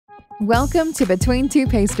Welcome to Between Two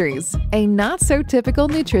Pastries, a not-so-typical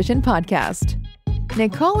nutrition podcast.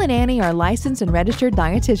 Nicole and Annie are licensed and registered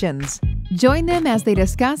dietitians. Join them as they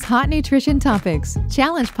discuss hot nutrition topics,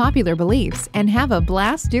 challenge popular beliefs, and have a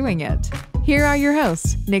blast doing it. Here are your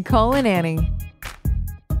hosts, Nicole and Annie.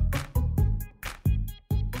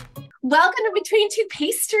 Welcome to Between Two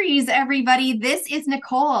Pastries, everybody. This is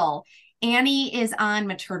Nicole. Annie is on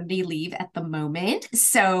maternity leave at the moment,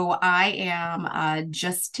 so I am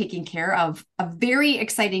just taking care of a very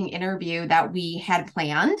exciting interview that we had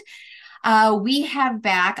planned. We have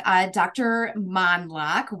back Dr.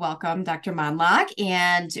 Mondloch. Welcome, Dr. Mondloch.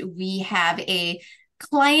 And we have a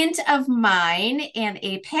client of mine and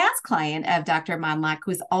a past client of Dr. Mondloch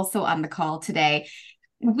who's also on the call today.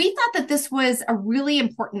 We thought that this was a really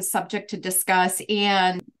important subject to discuss,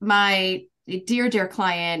 and my dear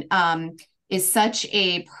client is such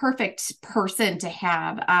a perfect person to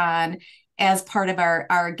have on as part of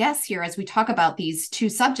our guests here as we talk about these two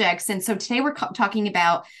subjects. And so today we're talking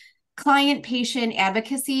about client-patient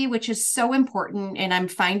advocacy, which is so important. And I'm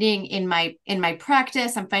finding in my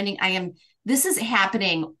practice, this is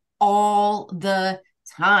happening all the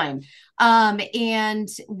time. And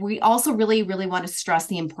we also really want to stress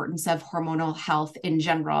the importance of hormonal health in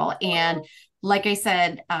general. And like I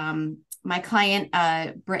said, my client,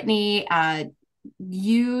 Brittany,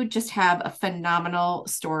 you just have a phenomenal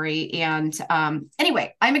story. And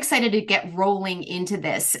anyway, I'm excited to get rolling into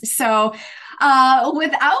this. So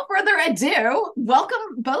without further ado, welcome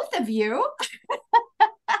both of you.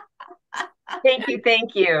 Thank you.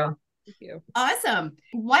 Thank you. Awesome.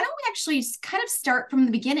 Why don't we actually kind of start from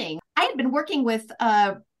the beginning? I had been working with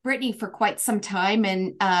Brittany for quite some time,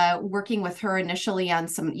 and working with her initially on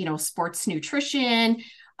some, sports nutrition,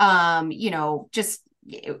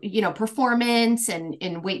 performance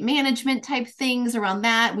and weight management type things around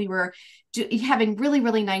that. We were having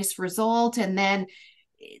really nice result. And then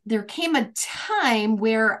there came a time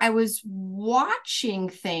where I was watching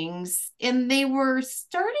things and they were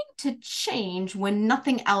starting to change when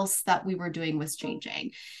nothing else that we were doing was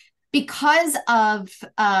changing because of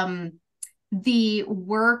the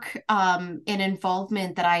work and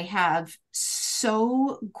involvement that I have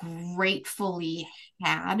so gratefully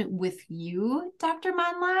had with you, Dr.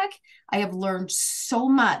 Mondloch. I have learned so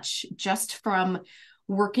much just from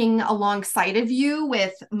working alongside of you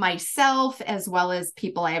with myself as well as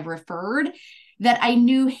people I have referred, that I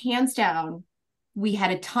knew hands down we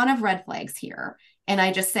had a ton of red flags here. And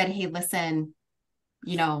I just said, hey, listen,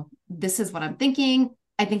 this is what I'm thinking.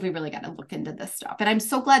 I think we really got to look into this stuff. And I'm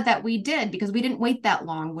so glad that we did, because we didn't wait that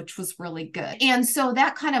long, which was really good. And so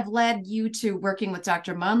that kind of led you to working with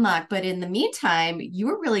Dr. Mondloch. But in the meantime, you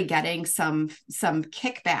were really getting some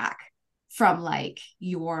kickback from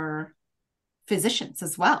your physicians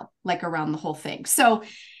as well, around the whole thing. So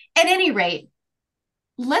at any rate,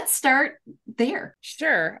 let's start there.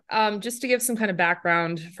 Sure. Just to give some kind of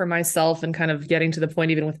background for myself and kind of getting to the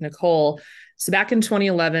point even with Nicole. So back in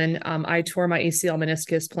 2011, I tore my ACL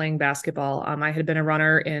meniscus playing basketball. I had been a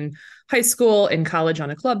runner in high school, in college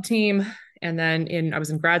on a club team. And then I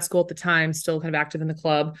was in grad school at the time, still kind of active in the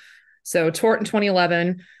club. So tore it in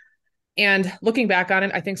 2011. And looking back on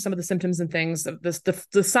it, I think some of the symptoms and things,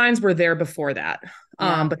 the signs were there before that.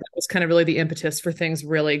 Yeah. But that was kind of really the impetus for things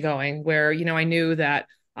really going where, I knew that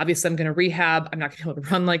obviously I'm going to rehab. I'm not going to be able to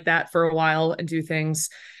run like that for a while and do things.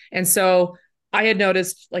 And so I had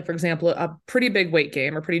noticed, for example, a pretty big weight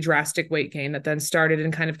gain or pretty drastic weight gain that then started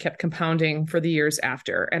and kind of kept compounding for the years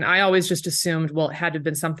after. And I always just assumed, well, it had to have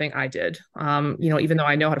been something I did. Even though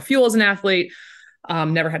I know how to fuel as an athlete,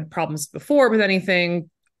 never had problems before with anything,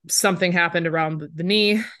 something happened around the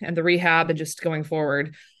knee and the rehab and just going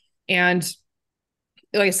forward. And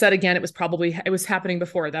like I said, again, it was happening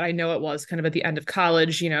before that. I know it was kind of at the end of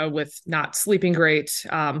college, with not sleeping great,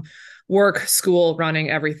 work, school, running,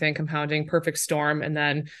 everything compounding, perfect storm. And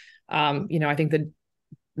then, I think the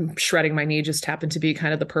shredding my knee just happened to be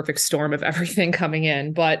kind of the perfect storm of everything coming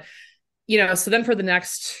in. But, so then for the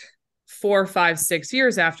next 4, 5, 6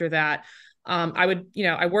 years after that, I would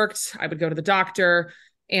go to the doctor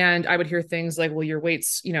and I would hear things like, well, your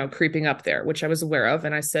weight's, creeping up there, which I was aware of.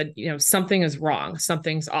 And I said, something is wrong.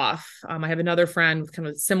 Something's off. I have another friend with kind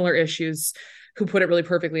of similar issues who put it really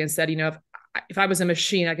perfectly and said, if I was a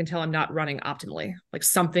machine, I can tell I'm not running optimally.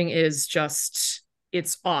 Something is just,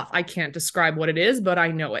 it's off. I can't describe what it is, but I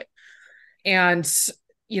know it. And,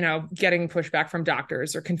 getting pushback from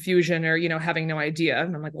doctors or confusion or, having no idea.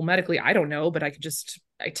 And I'm like, well, medically, I don't know, but I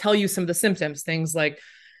tell you some of the symptoms, things like,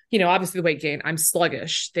 obviously the weight gain, I'm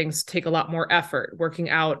sluggish. Things take a lot more effort. Working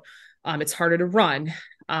out, it's harder to run.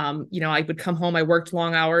 I would come home, I worked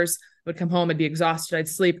long hours. would come home, I'd be exhausted, I'd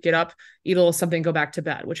sleep, get up, eat a little something, go back to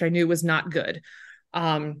bed, which I knew was not good.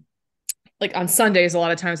 Like on Sundays, a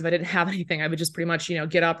lot of times if I didn't have anything, I would just pretty much,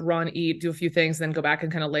 get up, run, eat, do a few things, then go back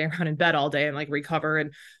and kind of lay around in bed all day and like recover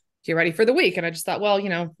and get ready for the week. And I just thought, well,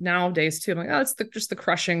 nowadays too, I'm like, oh, it's just the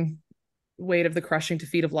crushing weight of the crushing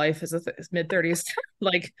defeat of life as mid-30s.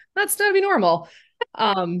 Like that's to be normal.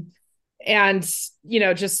 And,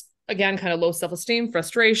 just again, kind of low self-esteem,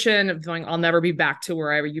 frustration of going, I'll never be back to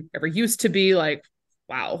where I ever used to be. Like,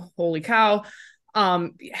 wow, holy cow.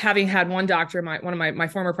 Having had one doctor, one of my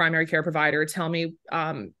former primary care provider tell me,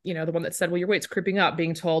 the one that said, well, your weight's creeping up,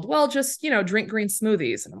 being told, well, just, drink green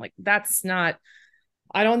smoothies. And I'm like,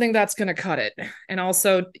 I don't think that's going to cut it. And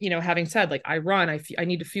also, having said, like I run, I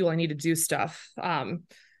need to fuel, I need to do stuff,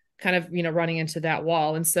 kind of, running into that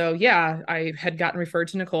wall. And so, yeah, I had gotten referred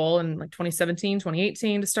to Nicole in like 2017,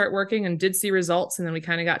 2018 to start working and did see results. And then we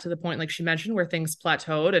kind of got to the point, like she mentioned, where things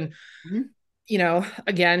plateaued. And,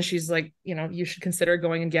 again, she's like, you should consider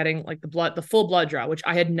going and getting like the full blood draw, which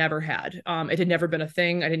I had never had. It had never been a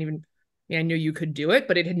thing. I knew you could do it,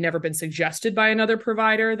 but it had never been suggested by another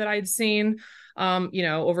provider that I'd seen.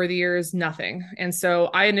 Over the years, nothing. And so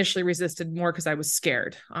I initially resisted more because I was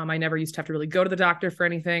scared. I never used to have to really go to the doctor for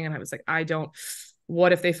anything. And I was like,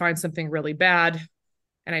 what if they find something really bad?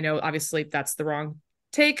 And I know obviously that's the wrong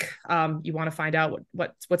take. You want to find out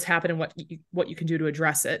what's happened and what you can do to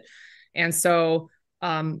address it. And so,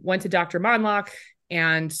 went to Dr. Mondloch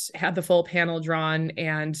and had the full panel drawn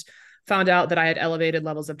and found out that I had elevated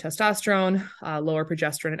levels of testosterone, lower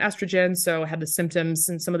progesterone and estrogen. So I had the symptoms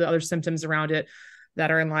and some of the other symptoms around it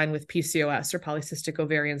that are in line with PCOS or polycystic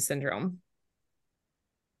ovarian syndrome.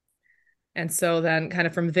 And so then kind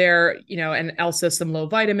of from there, and also some low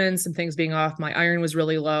vitamins, some things being off, my iron was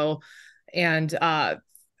really low. And,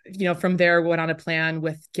 from there went on a plan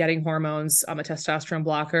with getting hormones, a testosterone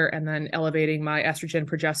blocker, and then elevating my estrogen,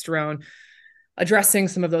 progesterone, addressing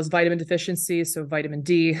some of those vitamin deficiencies. So vitamin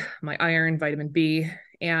D, my iron, vitamin B,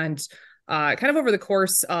 and kind of over the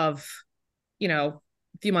course of, a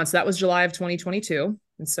few months, that was July of 2022.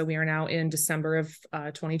 And so we are now in December of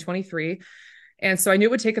 2023. And so I knew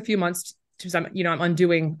it would take a few months because I'm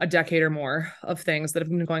undoing a decade or more of things that have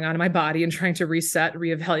been going on in my body and trying to reset,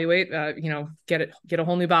 reevaluate, get a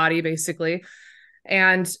whole new body basically.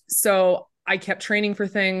 And so I kept training for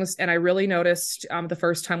things, and I really noticed the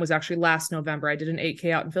first time was actually last November. I did an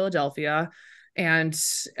 8K out in Philadelphia, and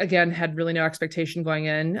again, had really no expectation going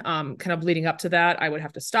in. Kind of leading up to that, I would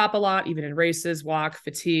have to stop a lot, even in races, walk,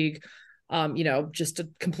 fatigue, just a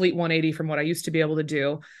complete 180 from what I used to be able to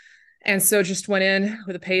do. And so just went in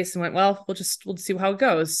with a pace and went, well, we'll see how it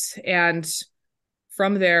goes. And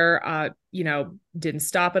from there, didn't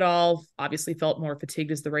stop at all. Obviously felt more fatigued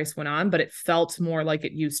as the race went on, but it felt more like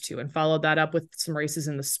it used to, and followed that up with some races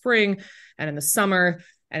in the spring and in the summer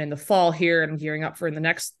and in the fall here. And I'm gearing up for the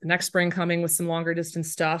next spring coming with some longer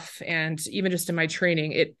distance stuff. And even just in my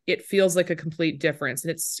training, it feels like a complete difference,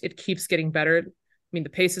 and it keeps getting better. I mean, the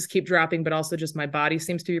paces keep dropping, but also just my body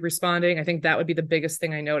seems to be responding. I think that would be the biggest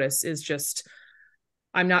thing I notice is just,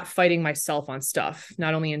 I'm not fighting myself on stuff,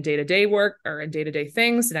 not only in day-to-day work or in day-to-day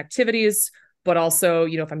things and activities, but also,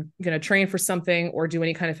 if I'm going to train for something or do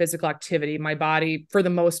any kind of physical activity, my body, for the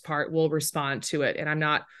most part, will respond to it. And I'm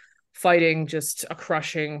not fighting just a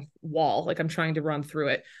crushing wall. Like I'm trying to run through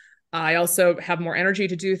it. I also have more energy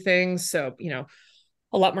to do things. So,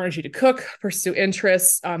 a lot more energy to cook, pursue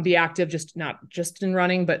interests, be active, just not just in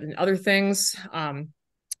running, but in other things.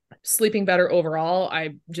 Sleeping better overall.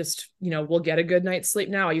 I just, will get a good night's sleep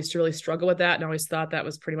now. I used to really struggle with that and always thought that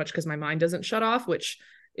was pretty much because my mind doesn't shut off, which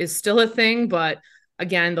is still a thing. But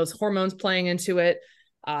again, those hormones playing into it,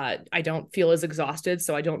 I don't feel as exhausted.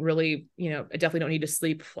 So I don't really, I definitely don't need to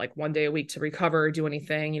sleep like one day a week to recover or do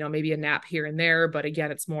anything, maybe a nap here and there. But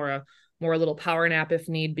again, it's more a little power nap if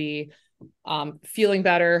need be. Feeling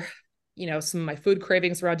better, some of my food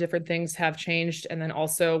cravings around different things have changed. And then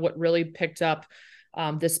also what really picked up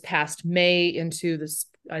this past May into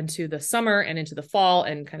the summer and into the fall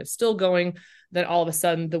and kind of still going, then all of a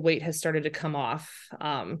sudden the weight has started to come off.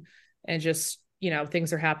 And just,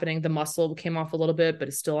 things are happening. The muscle came off a little bit, but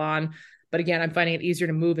it's still on. But again, I'm finding it easier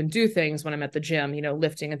to move and do things when I'm at the gym,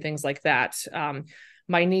 lifting and things like that.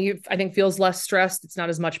 My knee, I think, feels less stressed. It's not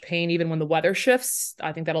as much pain, even when the weather shifts.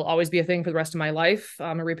 I think that'll always be a thing for the rest of my life,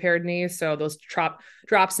 a repaired knee. So those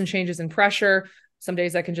drops and changes in pressure, some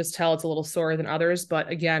days I can just tell it's a little sore than others. But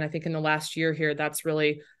again, I think in the last year here, that's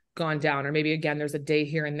really gone down. Or maybe again, there's a day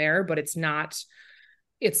here and there, but it's not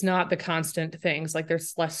the constant things. Like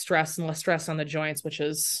there's less stress on the joints, which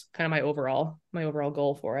is kind of my overall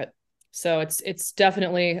goal for it. So it's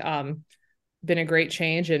definitely been a great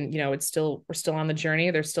change. And, we're still on the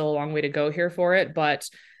journey. There's still a long way to go here for it, but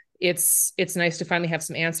it's nice to finally have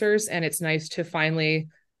some answers. And it's nice to finally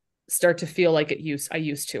start to feel like I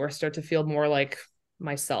used to, or start to feel more like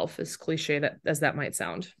myself, as cliche as that might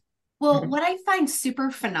sound. Well, what I find super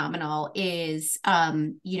phenomenal is,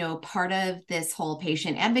 part of this whole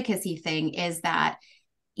patient advocacy thing is that,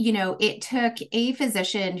 it took a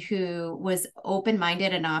physician who was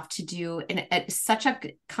open-minded enough to do such a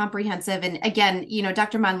comprehensive, and again,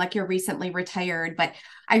 Dr. Mondloch, you're recently retired, but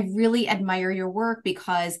I really admire your work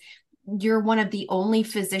because you're one of the only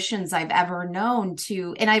physicians I've ever known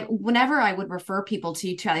to, and whenever I would refer people to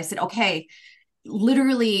you, I said, okay,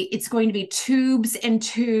 literally it's going to be tubes and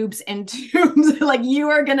tubes and tubes. Like you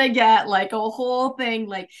are going to get like a whole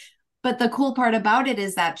thing. But the cool part about it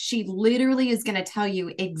is that she literally is going to tell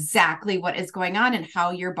you exactly what is going on and how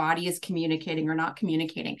your body is communicating or not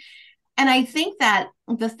communicating. And I think that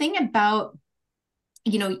the thing about,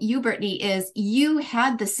 you, Brittany, is you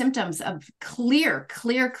had the symptoms of clear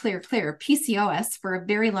PCOS for a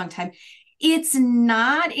very long time. It's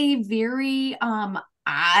not a very,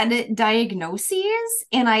 odd diagnoses.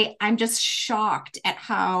 And I'm just shocked at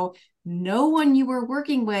how no one you were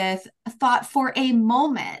working with thought for a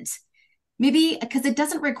moment, maybe because it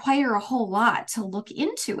doesn't require a whole lot to look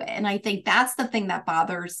into it. And I think that's the thing that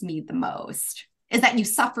bothers me the most, is that you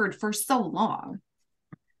suffered for so long.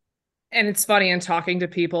 And it's funny, in talking to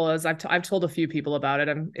people, as I've told a few people about it,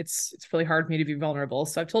 and it's really hard for me to be vulnerable.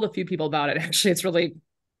 So I've told a few people about it. Actually, it's really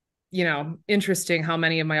interesting how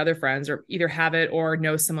many of my other friends are either have it or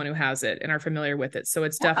know someone who has it and are familiar with it. So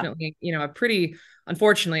it's definitely,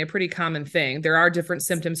 unfortunately, a pretty common thing. There are different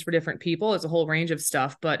symptoms for different people. There's a whole range of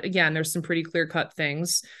stuff, but again, there's some pretty clear-cut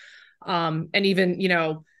things. And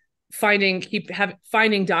even,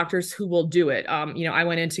 finding doctors who will do it. I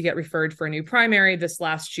went in to get referred for a new primary this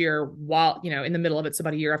last year while, in the middle of it. So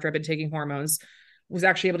about a year after I've been taking hormones, was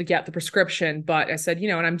actually able to get the prescription, but I said,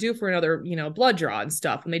 and I'm due for another, blood draw and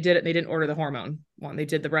stuff. And they did it. They didn't order the hormone one. They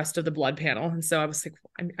did the rest of the blood panel. And so I was like,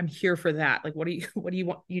 I'm here for that. Like, what do you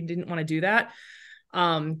want? You didn't want to do that.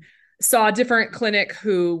 Saw a different clinic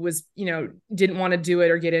who was, didn't want to do it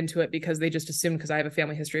or get into it because they just assumed, because I have a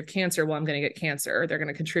family history of cancer, well, I'm going to get cancer. They're going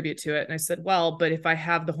to contribute to it. And I said, well, but if I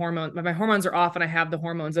have the hormone, my hormones are off and I have the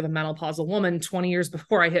hormones of a menopausal woman 20 years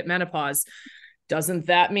before I hit menopause, doesn't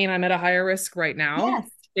that mean I'm at a higher risk right now? Yes.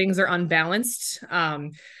 Things are unbalanced.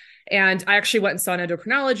 And I actually went and saw an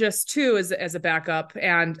endocrinologist too, as a backup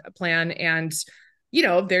and a plan. And,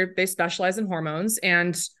 they specialize in hormones.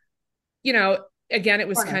 And, again, it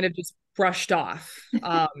was kind of just brushed off.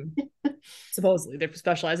 Supposedly they're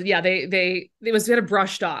specialized. Yeah, they was kind of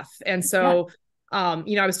brushed off. And so,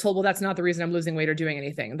 I was told, well, that's not the reason I'm losing weight or doing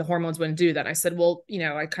anything. The hormones wouldn't do that. I said, well,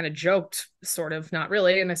 I kind of joked, sort of, not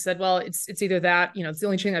really. And I said, well, it's either that, it's the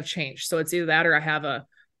only thing I've changed. So it's either that or I have a,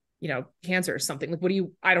 cancer or something. Like,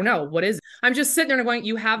 I don't know. What is it? I'm just sitting there and going,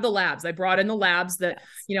 you have the labs. I brought in the labs that,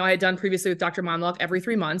 I had done previously with Dr. Mondloch every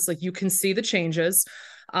 3 months. Like, you can see the changes.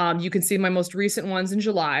 You can see my most recent ones in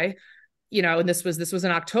July, and this was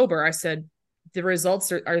in October. I said, the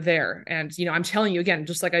results are there. And, I'm telling you again,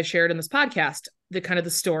 just like I shared in this podcast, the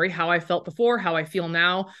story, how I felt before, how I feel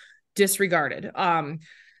now, disregarded,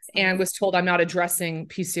 and was told I'm not addressing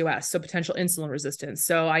PCOS, so potential insulin resistance.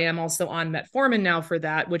 So I am also on metformin now for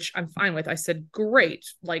that, which I'm fine with. I said, great,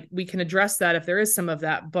 like we can address that if there is some of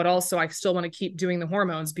that, but also I still want to keep doing the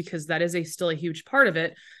hormones because that is still a huge part of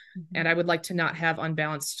it. Mm-hmm. And I would like to not have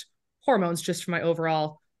unbalanced hormones just for my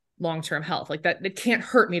overall long-term health. Like that, it can't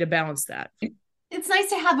hurt me to balance that. It's nice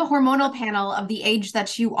to have a hormonal panel of the age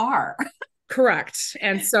that you are. Correct.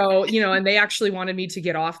 And so, and they actually wanted me to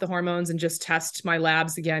get off the hormones and just test my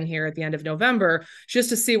labs again here at the end of November, just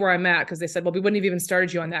to see where I'm at. Cause they said, well, we wouldn't have even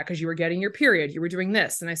started you on that because you were getting your period. You were doing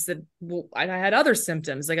this. And I said, well, I had other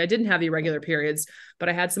symptoms. Like I didn't have irregular periods, but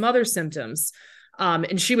I had some other symptoms.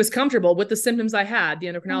 And she was comfortable with the symptoms I had, the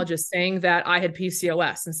endocrinologist, saying that I had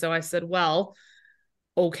PCOS. And so I said, well,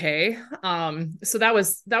 okay. So that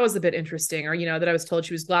was a bit interesting, or, that I was told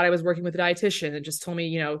she was glad I was working with a dietitian and just told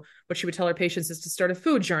me, what she would tell her patients is to start a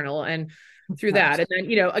food journal and through that. And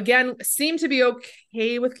then, again, seemed to be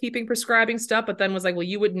okay with keeping prescribing stuff, but then was like, well,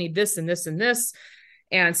 you would need this and this and this.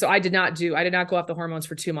 And so I did not go off the hormones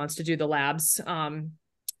for 2 months to do the labs.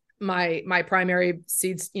 My primary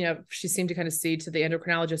seeds, she seemed to kind of cede to the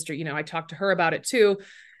endocrinologist, or, I talked to her about it too.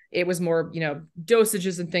 It was more,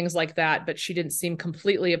 dosages and things like that, but she didn't seem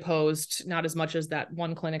completely opposed, not as much as that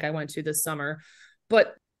one clinic I went to this summer.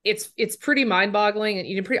 But it's pretty mind-boggling and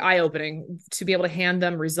even pretty eye-opening to be able to hand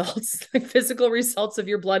them results, like physical results of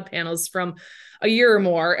your blood panels from a year or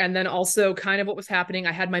more. And then also kind of what was happening.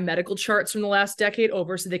 I had my medical charts from the last decade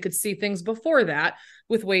over so they could see things before that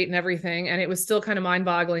with weight and everything. And it was still kind of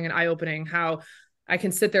mind-boggling and eye-opening how I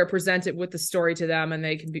can sit there, present it with the story to them, and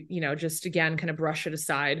they can be, just again, kind of brush it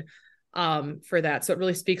aside for that. So it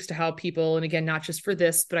really speaks to how people, and again, not just for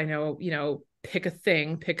this, but I know, pick a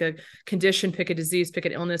thing, pick a condition, pick a disease, pick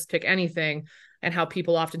an illness, pick anything, and how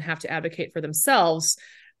people often have to advocate for themselves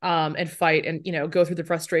and fight and, go through the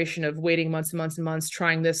frustration of waiting months and months and months,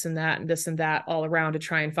 trying this and that and this and that all around to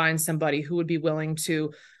try and find somebody who would be willing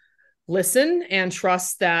to listen and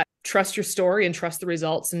trust your story and trust the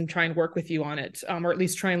results and try and work with you on it, or at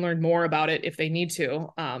least try and learn more about it if they need to,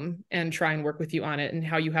 and try and work with you on it, and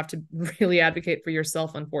how you have to really advocate for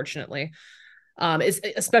yourself, unfortunately.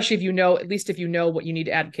 Especially if at least if you know what you need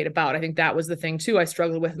to advocate about. I think that was the thing too I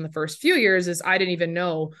struggled with in the first few years, is I didn't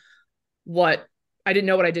know what I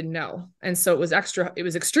didn't know. And so it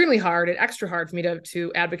was extremely hard and extra hard for me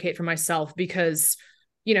to advocate for myself, because,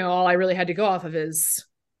 all I really had to go off of is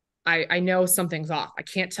I know something's off. I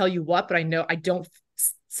can't tell you what, but I know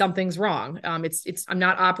something's wrong. I'm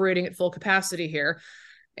not operating at full capacity here.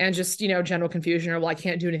 And just, general confusion, or, well, I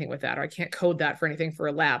can't do anything with that, or I can't code that for anything for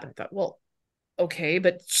a lab. And I thought, well, okay,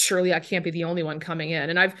 but surely I can't be the only one coming in.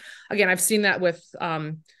 And I've seen that with,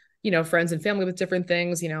 friends and family with different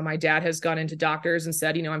things. My dad has gone into doctors and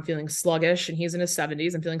said, I'm feeling sluggish, and he's in his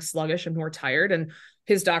 70s. I'm feeling sluggish. I'm more tired. And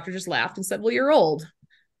his doctor just laughed and said, well, you're old.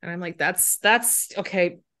 And I'm like, that's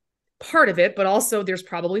okay, part of it, but also there's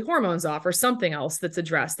probably hormones off or something else that's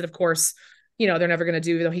addressed that, of course, they're never going to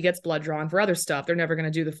do, though he gets blood drawn for other stuff. They're never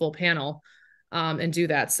going to do the full panel and do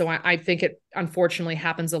that. So I think it unfortunately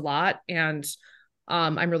happens a lot. And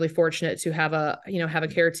I'm really fortunate to have a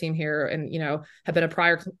care team here, and, have been a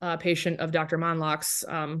prior patient of Dr. Mondloch's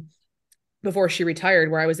before she retired,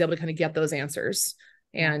 where I was able to kind of get those answers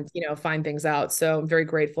and, find things out. So I'm very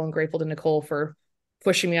grateful to Nicole for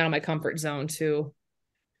pushing me out of my comfort zone to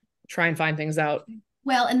try and find things out.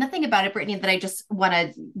 Well, and the thing about it, Brittany, that I just want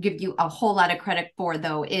to give you a whole lot of credit for,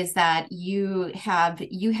 though, is that you have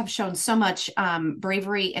shown so much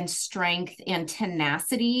bravery and strength and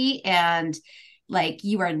tenacity, and like,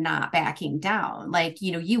 you are not backing down. Like,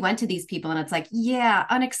 you went to these people and it's like, yeah,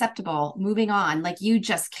 unacceptable, moving on. Like, you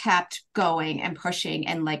just kept going and pushing,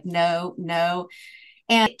 and like, no.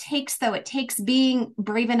 And it takes being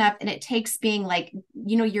brave enough, and it takes being like,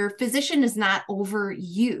 your physician is not over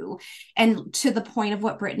you. And to the point of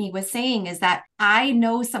what Brittany was saying, is that I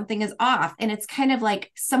know something is off, and it's kind of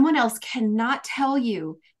like someone else cannot tell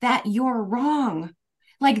you that you're wrong.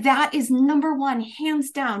 Like, that is number one,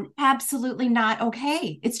 hands down, absolutely not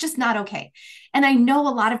okay. It's just not okay. And I know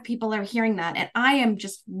a lot of people are hearing that. And I am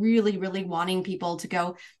just really, really wanting people to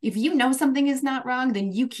go, if you know something is not wrong,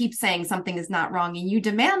 then you keep saying something is not wrong, and you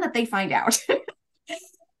demand that they find out.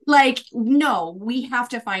 Like, no, we have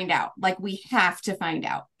to find out. Like, we have to find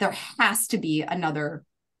out. There has to be another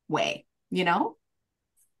way,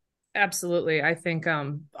 Absolutely. I think,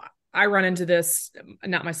 I run into this,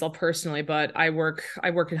 not myself personally, but I work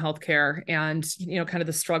in healthcare, and, kind of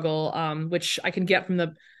the struggle, which I can get from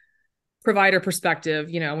the provider perspective,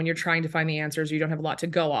 when you're trying to find the answers, you don't have a lot to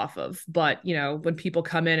go off of. But, when people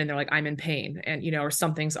come in and they're like, I'm in pain, and, or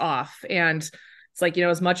something's off. And it's like,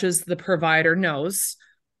 as much as the provider knows,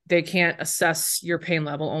 they can't assess your pain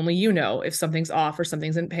level. Only if something's off or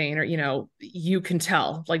something's in pain, or, you can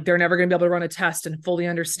tell. Like, they're never going to be able to run a test and fully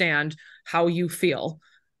understand how you feel.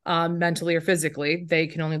 Mentally or physically. They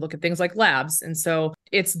can only look at things like labs. And so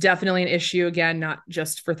it's definitely an issue, again, not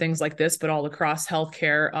just for things like this, but all across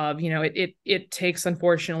healthcare of, it takes,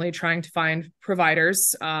 unfortunately, trying to find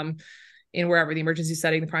providers in wherever, the emergency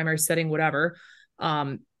setting, the primary setting, whatever,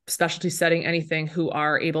 specialty setting, anything, who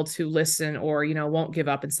are able to listen, or, won't give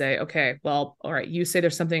up and say, okay, well, all right, you say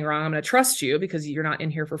there's something wrong. I'm going to trust you, because you're not in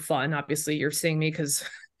here for fun. Obviously, you're seeing me because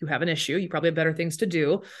you have an issue. You probably have better things to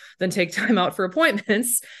do than take time out for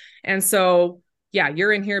appointments. And so, yeah,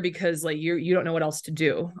 you're in here because like you don't know what else to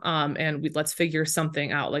do. And let's figure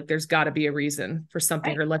something out. Like, there's got to be a reason for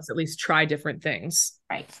something, right? Or let's at least try different things.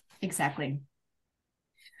 Right. Exactly.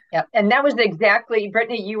 Yeah. And that was exactly,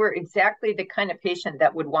 Brittany, you were exactly the kind of patient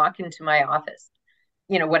that would walk into my office,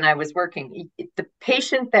 when I was working, the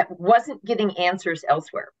patient that wasn't getting answers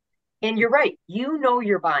elsewhere. And you're right.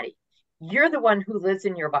 Your body. You're the one who lives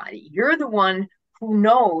in your body. You're the one who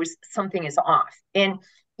knows something is off. And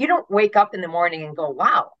you don't wake up in the morning and go,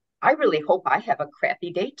 wow, I really hope I have a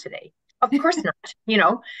crappy day today. Of course not,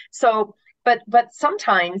 So, but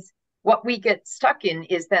sometimes what we get stuck in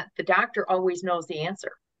is that the doctor always knows the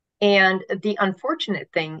answer. And the unfortunate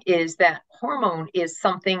thing is that hormone is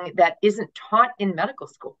something that isn't taught in medical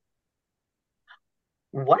school.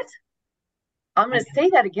 What? I'm going to say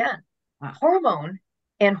that again. Wow. Hormone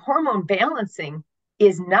and hormone balancing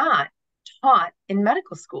is not taught in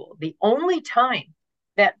medical school. The only time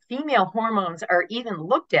that female hormones are even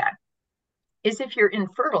looked at is if you're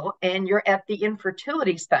infertile and you're at the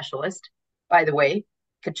infertility specialist, by the way,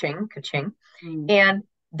 ka-ching, ka-ching, and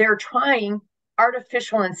they're trying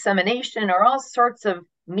artificial insemination or all sorts of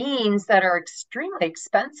means that are extremely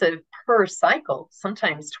expensive per cycle,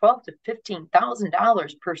 sometimes $12,000 to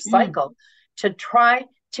 $15,000 per cycle to try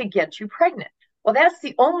to get you pregnant. Well, that's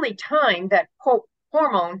the only time that, quote,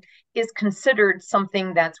 hormone is considered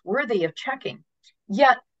something that's worthy of checking.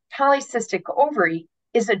 Yet polycystic ovary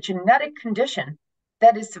is a genetic condition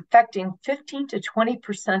that is affecting 15 to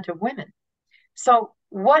 20% of women. So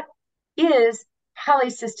what is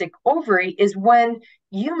polycystic ovary is when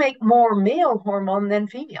you make more male hormone than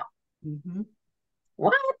female.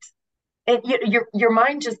 What? And your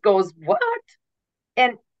mind just goes, what?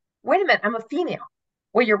 And wait a minute, I'm a female.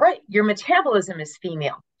 Well, you're right. Your metabolism is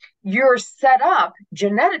female. You're set up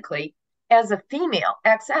genetically as a female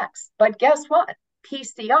XX. But guess what?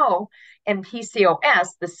 PCO and PCOS,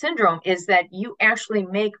 the syndrome is that you actually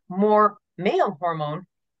make more male hormone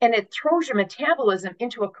and it throws your metabolism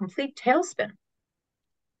into a complete tailspin.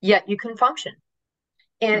 Yet you can function.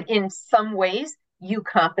 And in some ways, you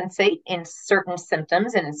compensate in certain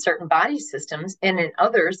symptoms and in certain body systems, and in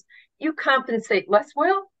others, you compensate less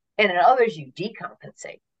well, and in others, you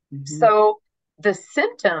decompensate. So the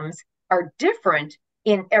symptoms are different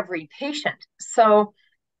in every patient. So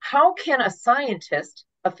how can a scientist,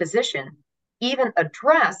 a physician, even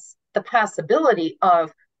address the possibility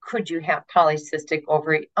of could you have polycystic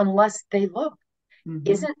ovary unless they look?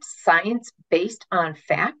 Isn't science based on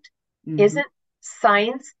fact? Isn't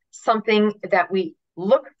science something that we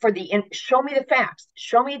look for show me the facts,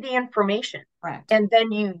 show me the information, and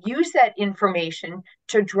then you use that information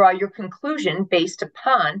to draw your conclusion based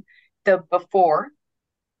upon the before,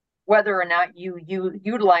 whether or not you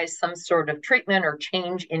utilize some sort of treatment or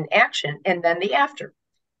change in action, and then the after.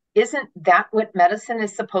 Isn't that what medicine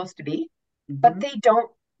is supposed to be? But they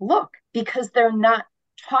don't look because they're not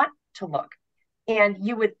taught to look. And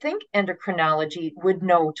you would think endocrinology would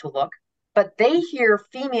know to look, but they hear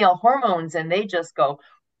female hormones and they just go,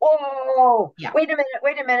 oh, wait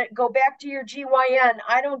a minute, go back to your GYN.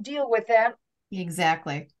 I don't deal with that.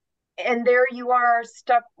 Exactly. And there you are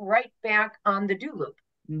stuck right back on the do loop.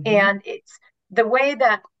 And it's the way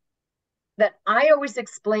that I always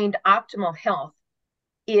explained optimal health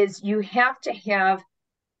is you have to have,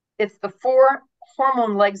 it's the 4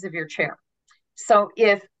 hormone legs of your chair. So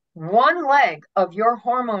if one leg of your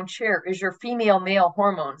hormone chair is your female male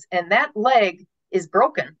hormones, and that leg is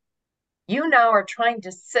broken, you now are trying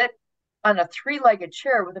to sit on a 3-legged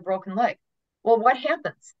chair with a broken leg. Well, what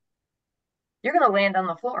happens? You're going to land on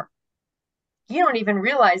the floor. You don't even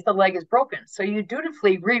realize the leg is broken. So you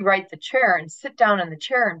dutifully rewrite the chair and sit down in the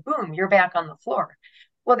chair and boom, you're back on the floor.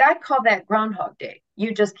 Well, I call that Groundhog Day.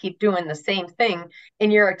 You just keep doing the same thing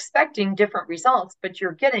and you're expecting different results, but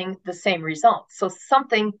you're getting the same results. So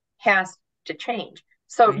something has to change.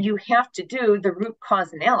 So you have to do the root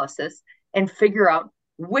cause analysis and figure out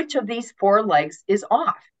which of these 4 legs is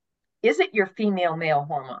off. Is it your female male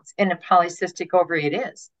hormones? In a polycystic ovary, it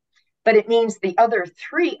is. But it means the other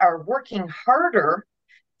 3 are working harder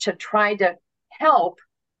to try to help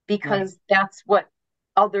because that's what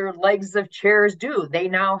other legs of chairs do. They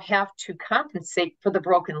now have to compensate for the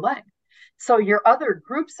broken leg. So your other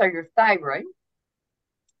groups are your thyroid,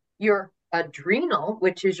 your adrenal,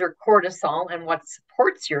 which is your cortisol and what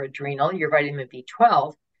supports your adrenal, your vitamin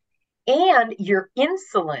B12, and your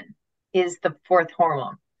insulin is the 4th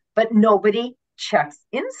hormone. But nobody checks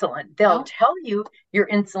insulin. They'll tell you you're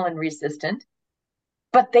insulin resistant,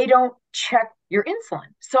 but they don't check your insulin.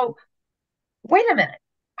 So wait a minute,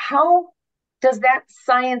 how does that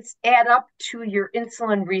science add up to your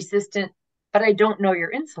insulin resistant, but I don't know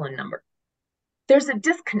your insulin number? There's a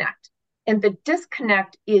disconnect. And the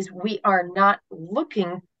disconnect is we are not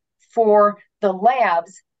looking for the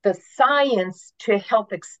labs, the science to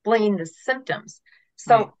help explain the symptoms.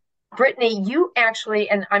 So Brittany, you actually,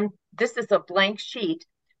 and this is a blank sheet,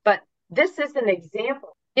 but this is an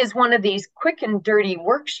example, is one of these quick and dirty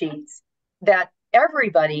worksheets that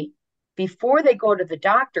everybody, before they go to the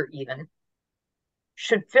doctor even,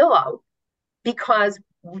 should fill out, because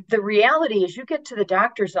the reality is you get to the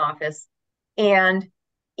doctor's office and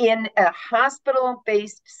in a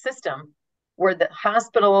hospital-based system where the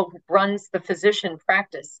hospital runs the physician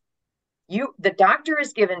practice, the doctor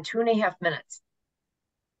is given 2.5 minutes.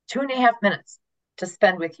 2.5 minutes to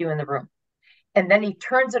spend with you in the room. And then he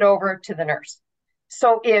turns it over to the nurse.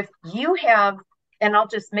 So if you have, and I'll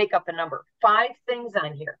just make up a number, 5 things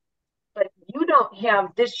on here, but you don't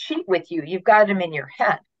have this sheet with you, you've got them in your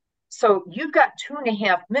head. So you've got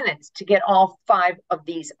 2.5 minutes to get all 5 of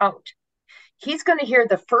these out. He's going to hear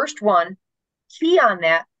the first one, key on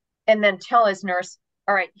that, and then tell his nurse,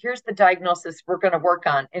 all right, here's the diagnosis we're going to work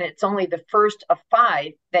on. And it's only the first of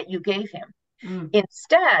 5 that you gave him.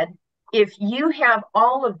 Instead, if you have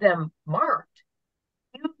all of them marked,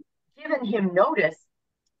 you've given him notice,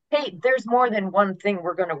 hey, there's more than one thing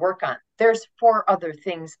we're going to work on. There's 4 other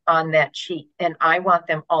things on that sheet, and I want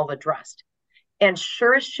them all addressed. And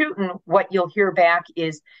sure as shooting, what you'll hear back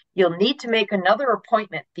is you'll need to make another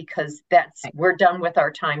appointment because we're done with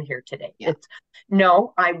our time here today. Yeah.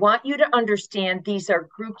 No, I want you to understand these are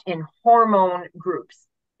grouped in hormone groups,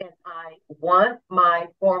 and I want my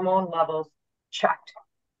hormone levels checked.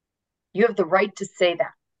 You have the right to say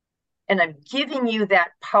that. And I'm giving you that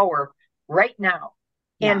power right now.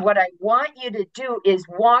 Yeah. And what I want you to do is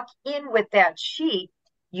walk in with that sheet.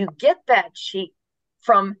 You get that sheet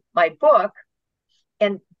from my book.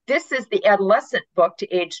 And this is the adolescent book to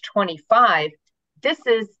age 25. This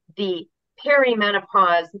is the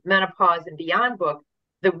perimenopause, menopause, and beyond book.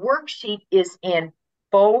 The worksheet is in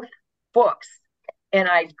both books. And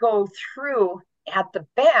I go through at the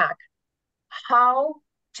back how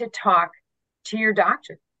to talk to your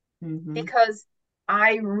doctor. Because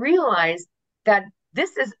I realize that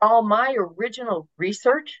this is all my original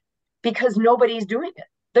research because nobody's doing it.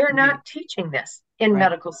 They're not teaching this in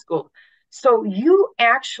medical school. So you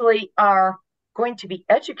actually are going to be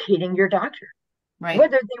educating your doctor,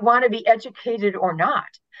 whether they want to be educated or not,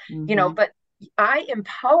 but I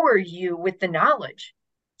empower you with the knowledge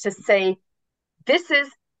to say, this is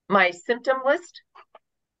my symptom list.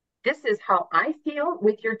 This is how I feel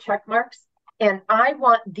with your check marks. And I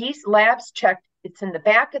want these labs checked. It's in the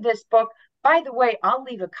back of this book. By the way, I'll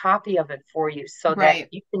leave a copy of it for you so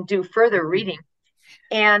that you can do further reading.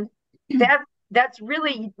 And that's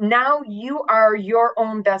really, now you are your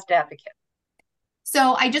own best advocate.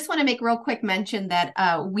 So I just want to make real quick mention that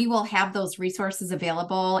we will have those resources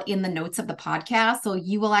available in the notes of the podcast. So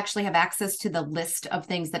you will actually have access to the list of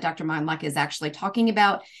things that Dr. Mondloch is actually talking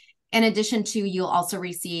about. In addition to, you'll also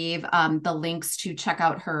receive the links to check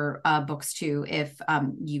out her books too, if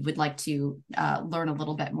you would like to learn a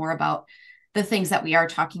little bit more about the things that we are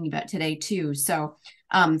talking about today too. So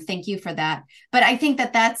thank you for that. But I think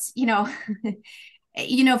that that's,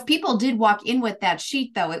 if people did walk in with that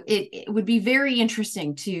sheet though, it would be very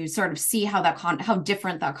interesting to sort of see how how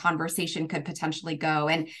different that conversation could potentially go.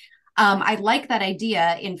 And I like that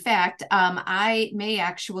idea. In fact, I may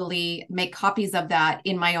actually make copies of that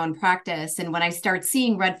in my own practice. And when I start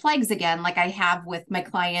seeing red flags again, like I have with my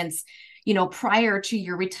clients, prior to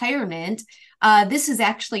your retirement, this is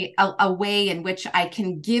actually a way in which I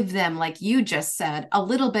can give them, like you just said, a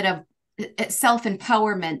little bit of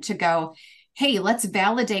self-empowerment to go, hey, let's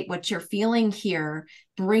validate what you're feeling here,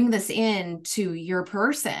 bring this in to your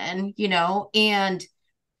person, and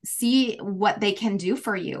see what they can do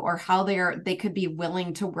for you or how they could be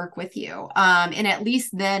willing to work with you. And at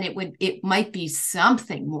least then it might be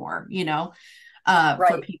something more,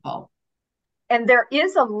 for people. And there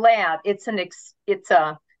is a lab. It's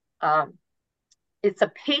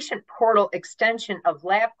a patient portal extension of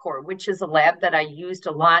LabCorp, which is a lab that I used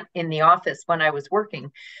a lot in the office when I was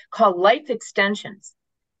working, called Life Extensions.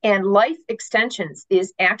 And Life Extensions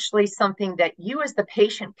is actually something that you as the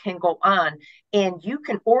patient can go on and you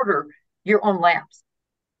can order your own labs.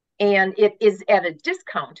 And it is at a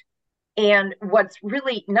discount. And what's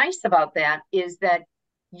really nice about that is that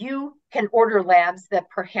you can order labs that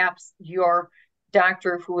perhaps your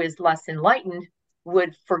doctor who is less enlightened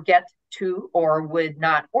would forget to or would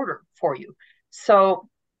not order for you. So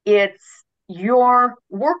it's your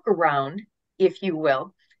workaround, if you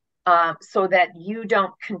will, so that you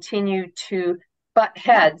don't continue to butt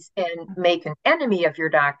heads and make an enemy of your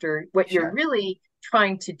doctor. What you're really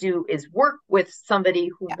trying to do is work with somebody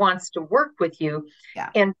who wants to work with you. Yeah.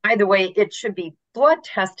 And by the way, it should be blood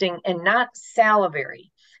testing and not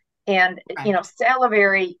salivary. And,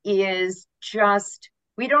 salivary is just,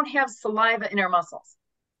 we don't have saliva in our muscles.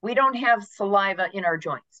 We don't have saliva in our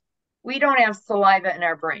joints. We don't have saliva in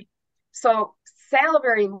our brain. So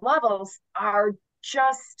salivary levels are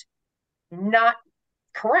just not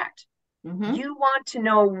correct. Mm-hmm. You want to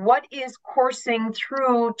know what is coursing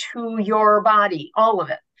through to your body, all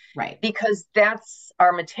of it. Right. Because that's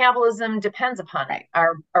our metabolism depends upon it.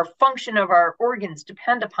 Our function of our organs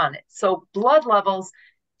depend upon it. So blood levels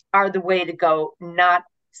are the way to go, not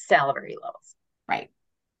salivary levels. Right.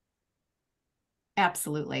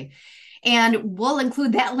 Absolutely. And we'll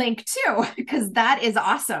include that link too, because that is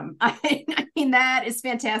awesome. I mean, that is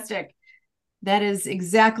fantastic. That is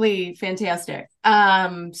exactly fantastic.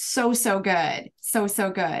 So good.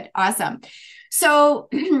 So good. Awesome. So,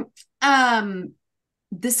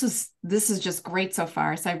 this is just great so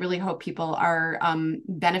far. So I really hope people are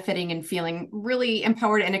benefiting and feeling really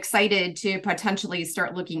empowered and excited to potentially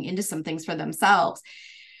start looking into some things for themselves.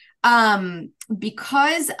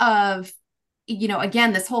 Because of,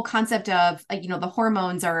 again, this whole concept of, the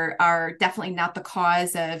hormones are definitely not the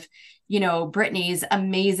cause of, Brittany's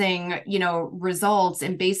amazing, results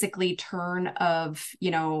and basically turn of,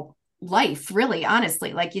 life, really,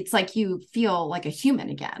 honestly. Like, it's like you feel like a human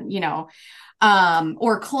again,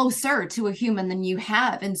 or closer to a human than you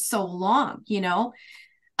have in so long,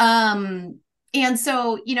 and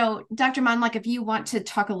so, Dr. Mondloch, if you want to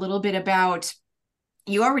talk a little bit about,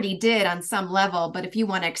 you already did on some level, but if you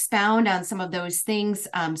want to expound on some of those things,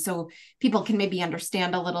 so people can maybe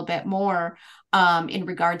understand a little bit more in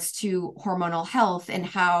regards to hormonal health and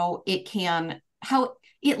how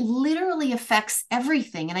it literally affects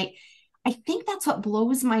everything. And I think that's what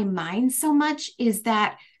blows my mind so much, is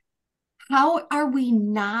that how are we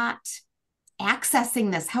not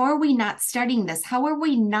accessing this? How are we not studying this? How are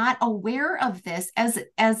we not aware of this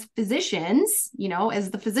as physicians,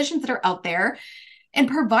 as the physicians that are out there and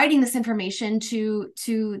providing this information to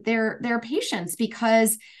their patients?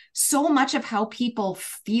 Because so much of how people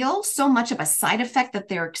feel, so much of a side effect that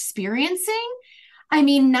they're experiencing, I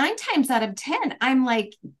mean, 9 times out of 10, I'm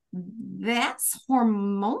like, that's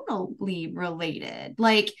hormonally related.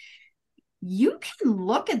 Like, you can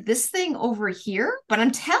look at this thing over here, but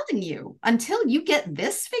I'm telling you, until you get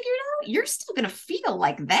this figured out, you're still going to feel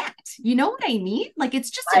like that. You know what I mean? Like, it's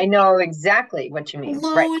just, I know exactly what you mean.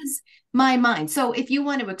 Blows right. my mind. So if you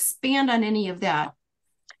want to expand on any of that.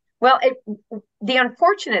 Well, the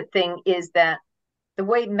unfortunate thing is that the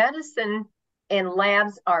way medicine and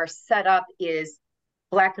labs are set up is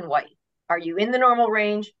black and white. Are you in the normal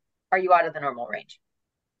range? Are you out of the normal range?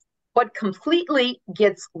 What completely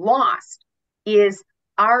gets lost is,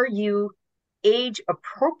 are you age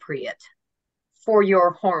appropriate for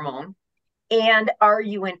your hormone? And are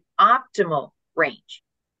you in optimal range?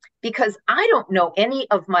 Because I don't know any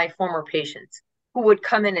of my former patients who would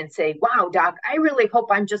come in and say, wow, doc, I really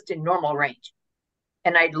hope I'm just in normal range.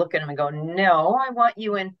 And I'd look at them and go, no, I want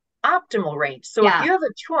you in optimal range. So if you have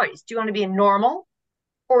a choice, do you want to be in normal,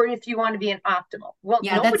 or if you want to be in optimal? Well,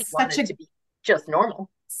 nobody wanted to be just normal.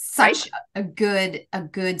 Such a good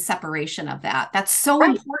separation of that. That's so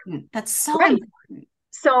important. That's so important.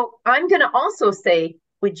 So I'm going to also say,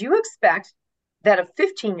 would you expect that a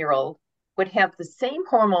 15-year-old would have the same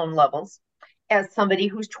hormone levels as somebody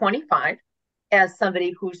who's 25, as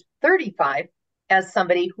somebody who's 35, as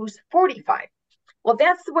somebody who's 45? Well,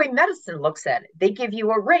 that's the way medicine looks at it. They give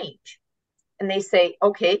you a range and they say,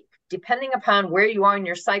 okay, depending upon where you are in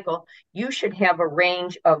your cycle, you should have a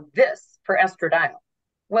range of this for estradiol.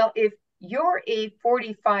 Well, if you're a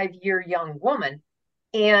 45-year young woman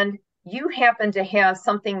and you happen to have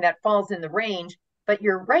something that falls in the range, but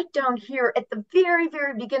you're right down here at the very,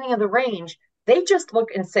 very beginning of the range, they just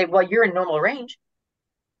look and say, well, you're in normal range,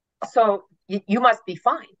 so you must be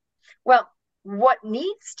fine. Well, what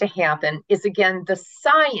needs to happen is, again, the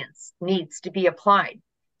science needs to be applied.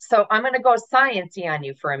 So I'm going to go sciencey on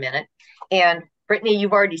you for a minute. And Brittany,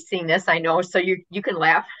 you've already seen this, I know, so you can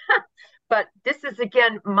laugh. But this is,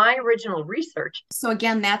 again, my original research. So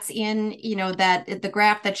again, that's in, that the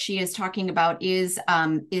graph that she is talking about is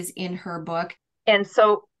in her book. And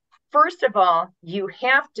so, first of all, you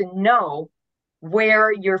have to know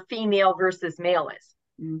where your female versus male is.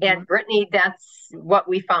 Mm-hmm. And Brittany, that's what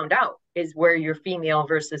we found out, is where your female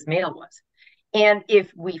versus male was. And if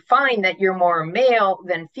we find that you're more male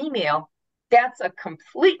than female, that's a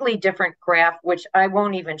completely different graph, which I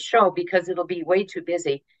won't even show because it'll be way too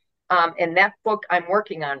busy. And that book I'm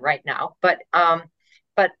working on right now. But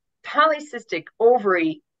polycystic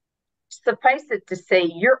ovary, suffice it to say,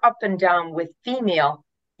 you're up and down with female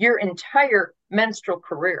your entire menstrual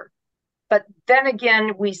career. But then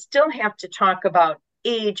again, we still have to talk about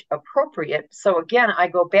age appropriate. So again, I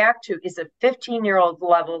go back to, is a 15-year-old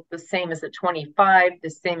level the same as a 25, the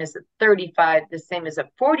same as a 35, the same as a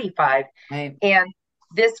 45? Right. And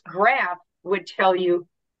this graph would tell you,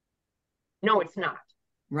 no, it's not.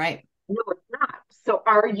 Right. No, it's not. So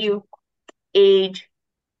are you age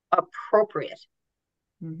appropriate?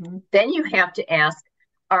 Mm-hmm. Then you have to ask,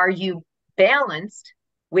 are you balanced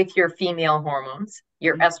with your female hormones,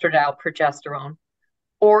 your estradiol, progesterone?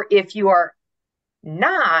 Or if you are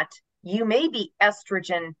not, you may be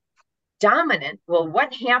estrogen dominant. Well,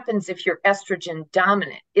 what happens if you're estrogen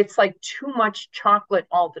dominant? It's like too much chocolate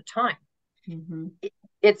all the time. Mm-hmm.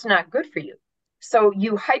 It's not good for you. So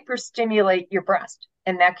you hyperstimulate your breast,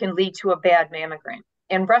 and that can lead to a bad mammogram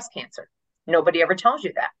and breast cancer. Nobody ever tells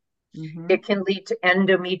you that. Mm-hmm. It can lead to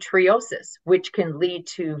endometriosis, which can lead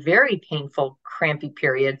to very painful, crampy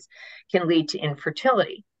periods, can lead to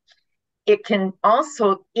infertility. It can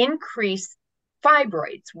also increase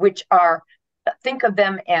fibroids, which are, think of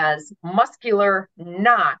them as muscular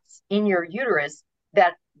knots in your uterus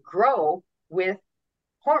that grow with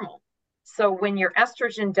hormone. So when you're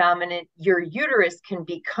estrogen dominant, your uterus can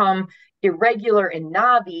become irregular and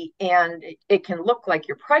knobby, and it can look like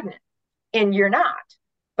you're pregnant, and you're not,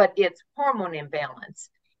 but it's hormone imbalance.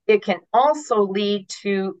 It can also lead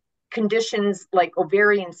to conditions like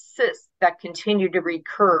ovarian cysts that continue to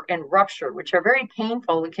recur and rupture, which are very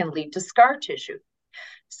painful and can lead to scar tissue.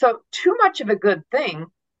 So too much of a good thing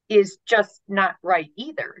is just not right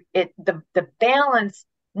either. The balance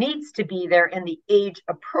needs to be there, and the age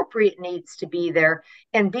appropriate needs to be there,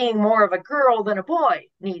 and being more of a girl than a boy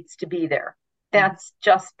needs to be there. That's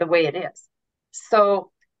just the way it is. So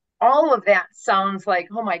all of that sounds like,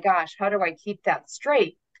 oh my gosh, how do I keep that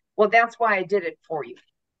straight? Well, that's why I did it for you.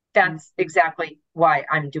 That's exactly why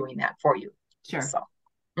I'm doing that for you. Sure. So,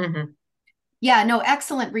 mm-hmm. Yeah, no,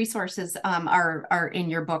 excellent resources are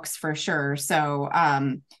in your books for sure. So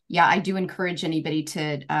yeah, I do encourage anybody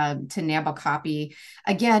to nab a copy.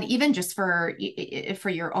 Again, even just for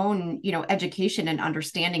your own, education and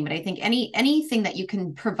understanding. But I think anything that you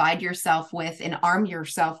can provide yourself with and arm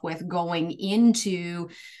yourself with going into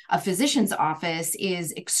a physician's office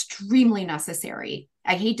is extremely necessary.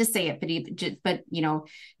 I hate to say it, but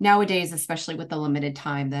nowadays, especially with the limited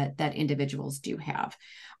time that individuals do have.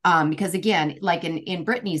 Because again, like in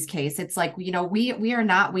Brittany's case, it's like, we are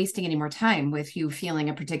not wasting any more time with you feeling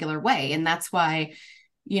a particular way. And that's why,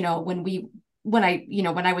 when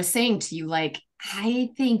I was saying to you, like, I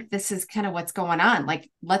think this is kind of what's going on. Like,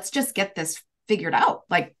 let's just get this figured out.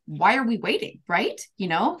 Like, why are we waiting? Right.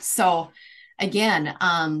 So again,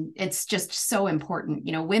 it's just so important.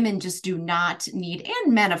 Women just do not need,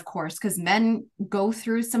 and men, of course, because men go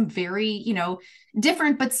through some very,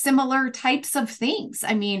 different but similar types of things.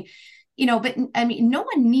 But no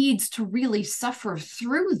one needs to really suffer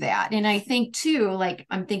through that. And I think too, like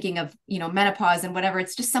I'm thinking of, menopause and whatever,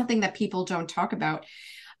 it's just something that people don't talk about.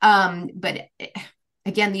 But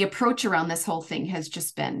again, the approach around this whole thing has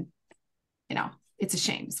just been, it's a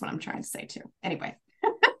shame is what I'm trying to say too. Anyway.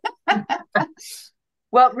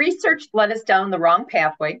 Well, research led us down the wrong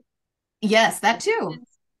pathway. Yes, that too.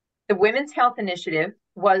 The Women's Health Initiative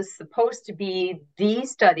was supposed to be the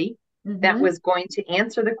study that was going to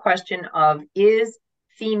answer the question of, is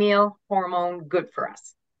female hormone good for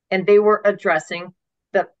us? And they were addressing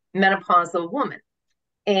the menopausal woman.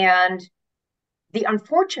 And the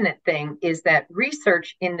unfortunate thing is that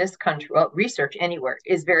research in this country, well, research anywhere,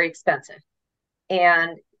 is very expensive.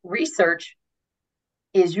 And research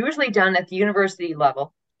is usually done at the university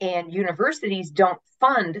level, and universities don't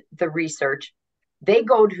fund the research. They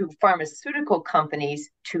go to pharmaceutical companies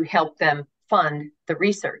to help them fund the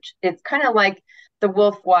research. It's kind of like the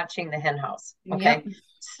wolf watching the hen house. Okay. Yep.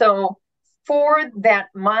 So for that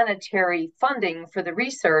monetary funding for the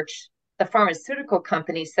research, the pharmaceutical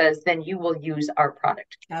company says, then you will use our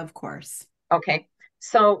product. Of course. Okay.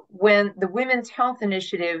 So when the Women's Health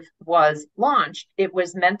Initiative was launched, it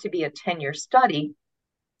was meant to be a 10-year study.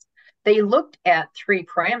 They looked at 3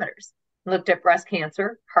 parameters, looked at breast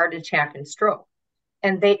cancer, heart attack, and stroke.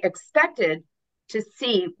 And they expected to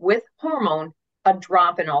see with hormone a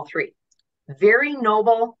drop in all 3. Very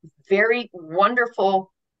noble, very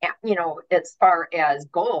wonderful, as far as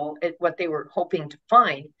goal, what they were hoping to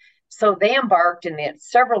find. So they embarked, and they had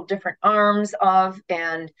several different arms of,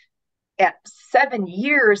 and at 7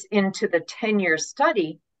 years into the 10-year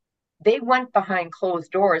study, they went behind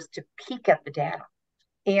closed doors to peek at the data.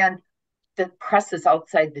 And the press is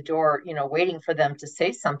outside the door, waiting for them to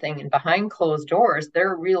say something. And behind closed doors,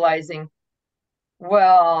 they're realizing,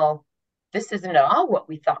 well, this isn't at all what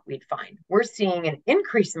we thought we'd find. We're seeing an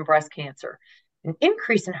increase in breast cancer, an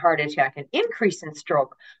increase in heart attack, an increase in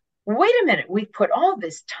stroke. Wait a minute, we've put all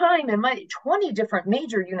this time and money, 20 different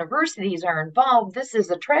major universities are involved. This is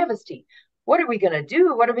a travesty. What are we going to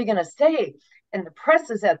do? What are we going to say? And the press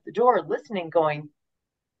is at the door listening, going,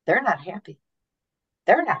 they're not happy.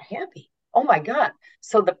 They're not happy. Oh my God.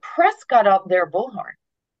 So the press got out their bullhorn,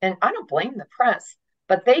 and I don't blame the press,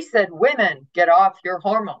 but they said, women, get off your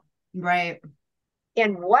hormone. Right.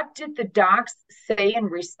 And what did the docs say in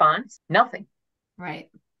response? Nothing. Right.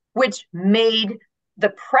 Which made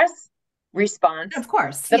the press response, Of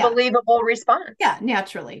course. the believable response. Yeah,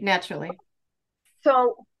 naturally.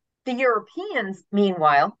 So the Europeans,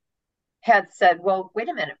 meanwhile, had said, well, wait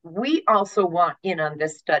a minute, we also want in on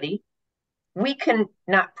this study. We can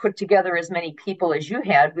not put together as many people as you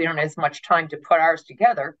had. We don't have as much time to put ours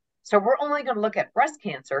together. So we're only going to look at breast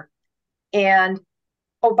cancer. And,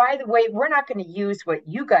 oh, by the way, we're not going to use what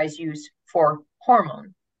you guys use for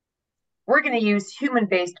hormone. We're going to use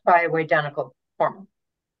human-based bioidentical hormone,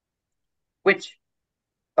 which,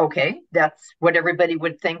 okay, that's what everybody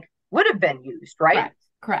would think would have been used, right?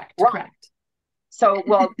 Correct. So,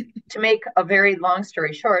 well, to make a very long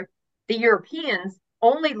story short, the Europeans,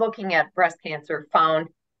 only looking at breast cancer, found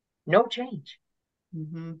no change,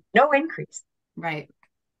 no increase. Right.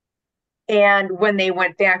 And when they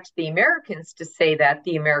went back to the Americans to say that,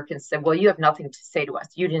 the Americans said, well, you have nothing to say to us.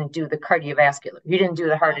 You didn't do the cardiovascular. You didn't do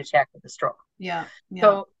the heart attack or the stroke. Yeah.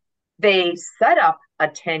 So they set up a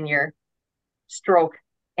 10-year stroke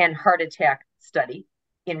and heart attack study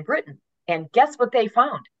in Britain. And guess what they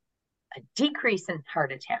found? A decrease in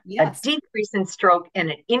heart attack, a decrease in stroke, and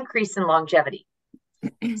an increase in longevity.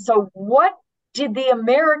 So what did the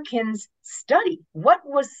Americans study? What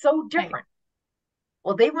was so different? Right.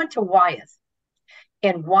 Well, they went to Wyeth.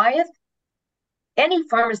 And Wyeth, any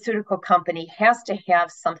pharmaceutical company has to have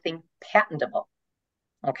something patentable.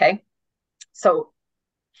 Okay? So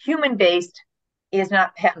human-based is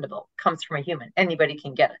not patentable, comes from a human. Anybody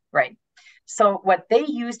can get it, right? So what they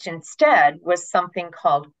used instead was something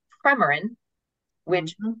called Premarin,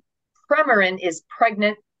 which Premarin is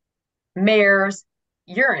pregnant mare's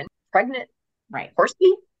urine. Pregnant horse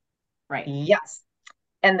pee? Right. Yes.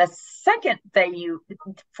 And the second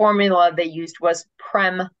formula they used was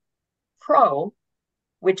Prem Pro,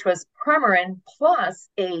 which was Premarin plus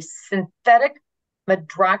a synthetic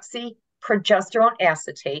medroxyprogesterone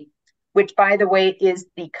acetate, which, by the way, is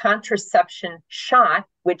the contraception shot,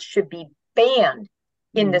 which should be banned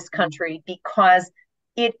in this country because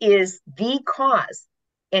it is the cause.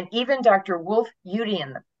 And even Dr. Wolf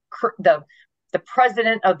Udian, the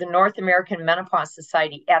president of the North American Menopause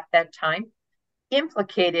Society at that time,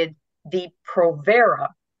 implicated the Provera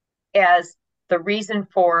as the reason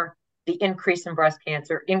for the increase in breast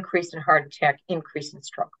cancer, increase in heart attack, increase in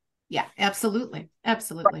stroke. Yeah, absolutely.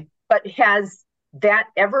 But has that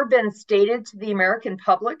ever been stated to the American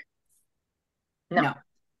public? No.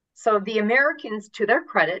 So the Americans, to their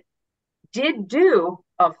credit, did do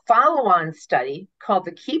a follow-on study called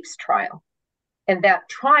the KEEPS trial. And that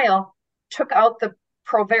trial took out the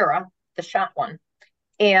Provera, the shot one,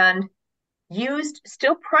 and used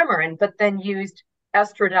still Premarin, but then used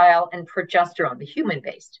estradiol and progesterone, the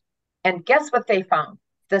human-based. And guess what they found?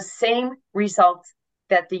 The same results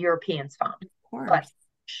that the Europeans found. Of course. But,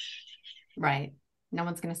 right. No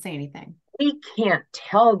one's going to say anything. We can't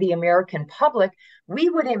tell the American public. We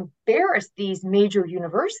would embarrass these major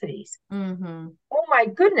universities. Oh my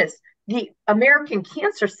goodness. The American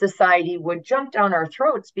Cancer Society would jump down our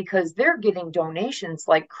throats because they're getting donations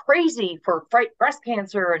like crazy for breast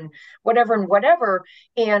cancer and whatever.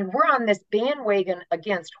 And we're on this bandwagon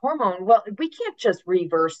against hormone. Well, we can't just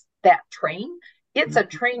reverse that train. It's a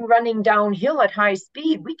train running downhill at high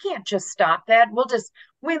speed. We can't just stop that.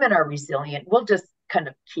 Women are resilient. We'll just kind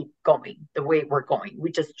of keep going the way we're going.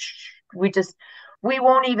 We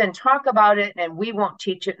won't even talk about it, and we won't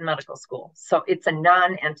teach it in medical school. So it's a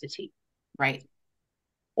non-entity. Right.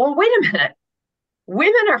 Well, wait a minute.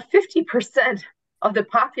 Women are 50% of the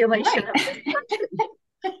population of this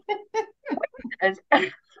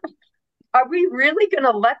country. Are we really going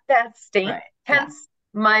to let that stand? Right. Hence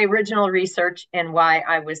my original research and why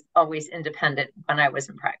I was always independent when I was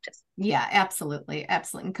in practice. Yeah, absolutely.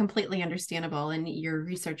 And completely understandable. And your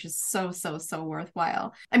research is so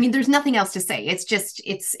worthwhile. I mean, there's nothing else to say. It's just,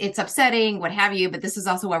 it's upsetting, what have you, but this is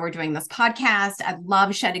also why we're doing this podcast. I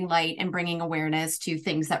love shedding light and bringing awareness to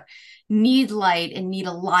things that need light and need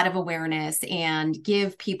a lot of awareness, and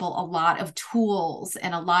give people a lot of tools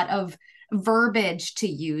and a lot of verbiage to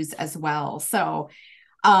use as well. So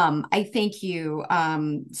I thank you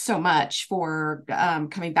so much for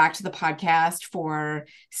coming back to the podcast, for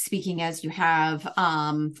speaking as you have,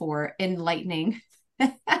 for enlightening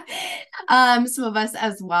some of us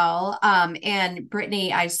as well. And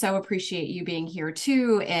Brittany, I so appreciate you being here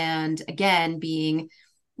too. And again, being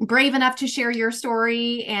brave enough to share your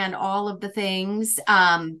story and all of the things.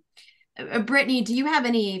 Brittany, do you have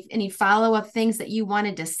any follow-up things that you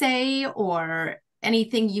wanted to say, or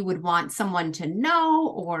anything you would want someone to know?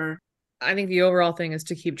 Or I think the overall thing is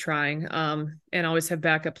to keep trying, and always have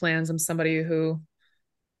backup plans. I'm somebody who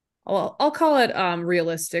I'll call it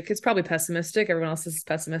realistic. It's probably pessimistic. Everyone else is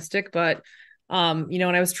pessimistic, but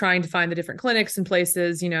When I was trying to find the different clinics and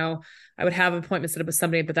places, I would have appointments set up with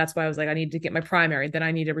somebody, but that's why I was like, I need to get my primary. Then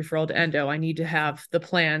I need a referral to endo. I need to have the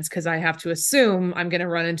plans because I have to assume I'm going to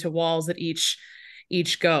run into walls at each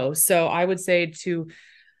go. So I would say to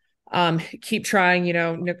keep trying.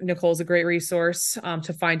 Nicole's a great resource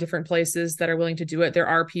to find different places that are willing to do it. There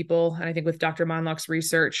are people, and I think with Dr. Mondloch's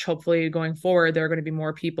research, hopefully going forward, there are going to be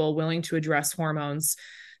more people willing to address hormones.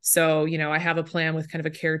 So, I have a plan with kind of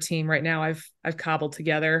a care team right now. I've cobbled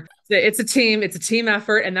together. It's a team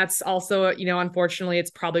effort. And that's also, unfortunately, it's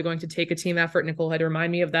probably going to take a team effort. Nicole had to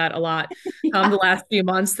remind me of that a lot the last few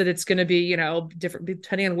months, that it's going to be, different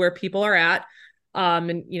depending on where people are at.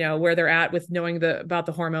 And where they're at with knowing about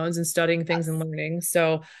the hormones and studying things and learning.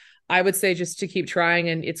 So I would say just to keep trying,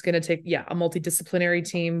 and it's going to take, a multidisciplinary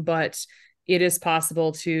team, but it is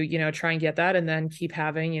possible to, try and get that, and then keep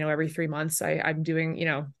having, every 3 months, I'm doing,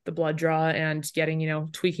 the blood draw and getting,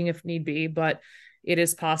 tweaking if need be, but it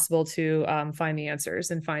is possible to find the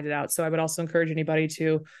answers and find it out. So I would also encourage anybody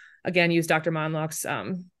to, again, use Dr. Mondloch's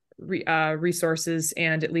resources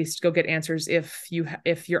and at least go get answers if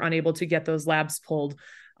you're unable to get those labs pulled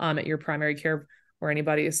at your primary care or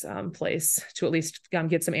anybody's place, to at least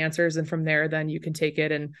get some answers. And from there, then you can take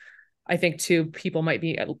it. And I think too, people might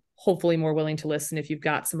be hopefully more willing to listen if you've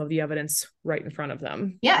got some of the evidence right in front of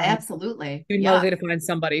them. Yeah, absolutely. You know, to find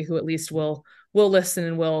somebody who at least will listen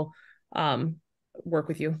and will work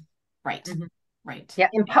with you. Right. Mm-hmm. Right. Yeah.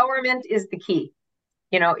 Empowerment is the key.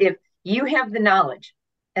 If you have the knowledge,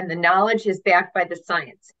 and the knowledge is backed by the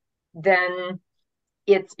science, then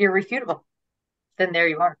it's irrefutable. Then there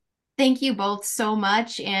you are. Thank you both so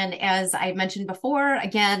much. And as I mentioned before,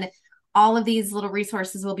 again, all of these little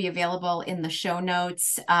resources will be available in the show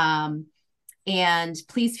notes. And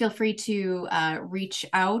please feel free to reach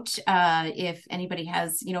out if anybody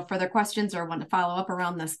has, further questions or want to follow up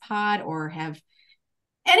around this pod or have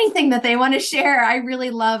anything that they want to share. I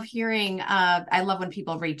really love hearing, I love when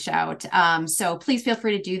people reach out. So please feel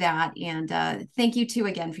free to do that. And thank you too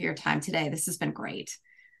again for your time today. This has been great.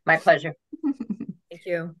 My pleasure. Thank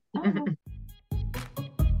you.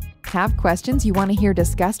 Have questions you want to hear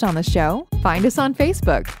discussed on the show? Find us on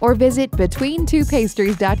Facebook or visit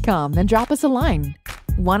betweentwopastries.com and drop us a line.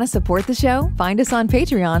 Want to support the show? Find us on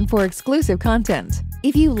Patreon for exclusive content.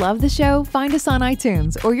 If you love the show, find us on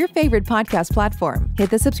iTunes or your favorite podcast platform. Hit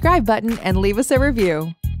the subscribe button and leave us a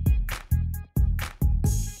review.